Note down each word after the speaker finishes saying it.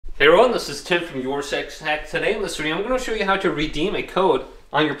Hey everyone, this is Tim from YourSixGaming. Today in this video I'm going to show you how to redeem a code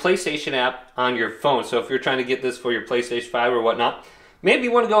on your PlayStation app on your phone. So if you're trying to get this for your PlayStation 5 or whatnot, maybe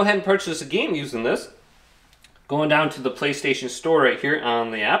you want to go ahead and purchase a game using this. Going down to the PlayStation Store right here on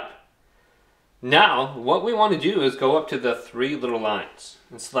the app. Now what we want to do is go up to the three little lines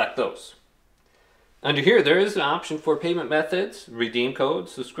and select those. Under here there is an option for payment methods, redeem code,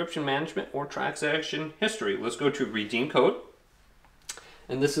 subscription management, or transaction history. Let's go to redeem code.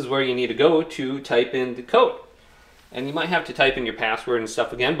 And this is where you need to go to type in the code. And you might have to type in your password and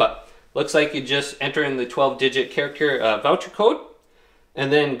stuff again, but looks like you just enter in the 12-digit character voucher code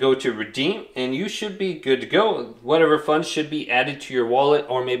and then go to redeem, and you should be good to go. Whatever funds should be added to your wallet,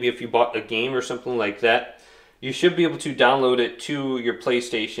 or maybe if you bought a game or something like that, you should be able to download it to your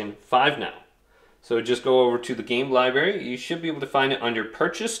PlayStation 5 now. So just go over to the game library. You should be able to find it under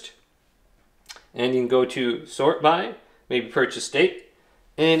purchased, and you can go to sort by, maybe purchase date.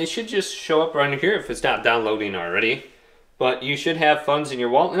 And it should just show up right here if it's not downloading already. But you should have funds in your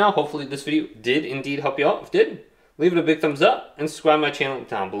wallet now. Hopefully this video did indeed help you out. If it did, leave it a big thumbs up and subscribe to my channel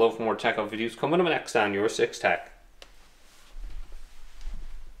down below for more tech videos coming up next on YourSixTech.